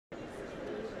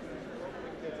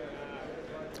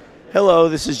Hello,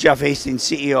 this is Jeff Hastings,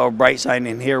 CEO of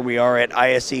BrightSign, and here we are at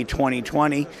ISE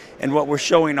 2020. And what we're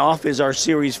showing off is our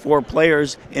Series 4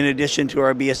 players in addition to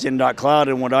our BSN.cloud.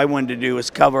 And what I wanted to do is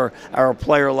cover our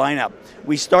player lineup.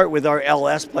 We start with our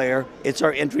LS player. It's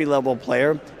our entry-level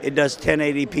player. It does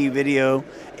 1080p video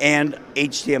and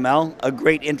HTML, a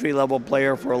great entry-level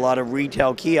player for a lot of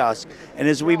retail kiosks. And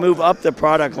as we move up the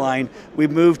product line, we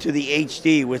move to the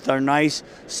HD with our nice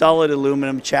solid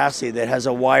aluminum chassis that has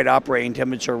a wide operating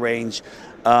temperature range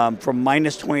from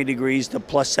minus 20 degrees to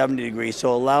plus 70 degrees,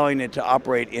 so allowing it to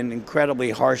operate in incredibly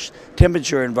harsh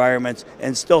temperature environments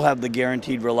and still have the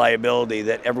guaranteed reliability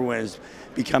that everyone has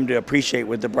become to appreciate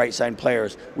with the BrightSign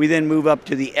players. We then move up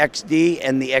to the XD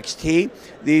and the XT.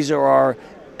 These are our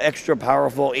extra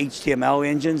powerful HTML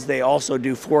engines. They also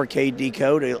do 4K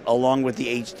decode along with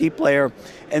the HD player.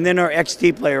 And then our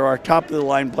XT player, our top of the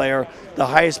line player, the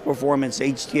highest performance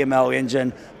HTML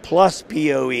engine plus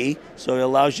PoE, so it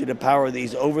allows you to power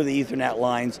these over the Ethernet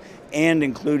lines, and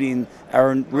including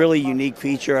our really unique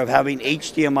feature of having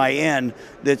HDMI in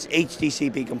that's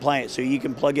HDCP compliant, so you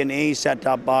can plug in any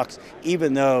set-top box.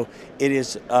 Even though it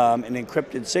is an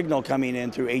encrypted signal coming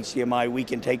in through HDMI, we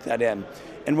can take that in.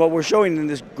 And what we're showing in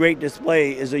this great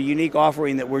display is a unique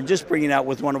offering that we're just bringing out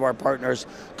with one of our partners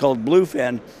called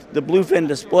Bluefin. The Bluefin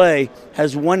display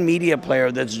has one media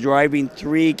player that's driving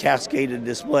 3 cascaded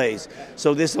displays.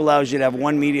 So this allows you to have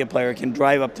one media player, can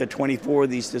drive up to 24 of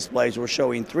these displays. We're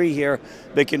showing 3 here,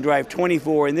 but can drive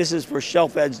 24, and this is for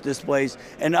shelf edge displays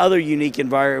and other unique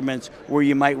environments where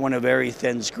you might want a very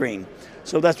thin screen.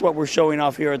 So that's what we're showing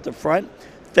off here at the front.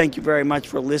 Thank you very much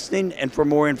for listening, and for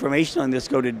more information on this,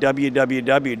 go to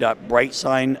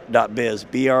www.brightsign.biz,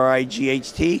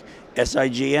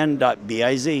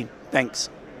 BrightSign.biz. Thanks.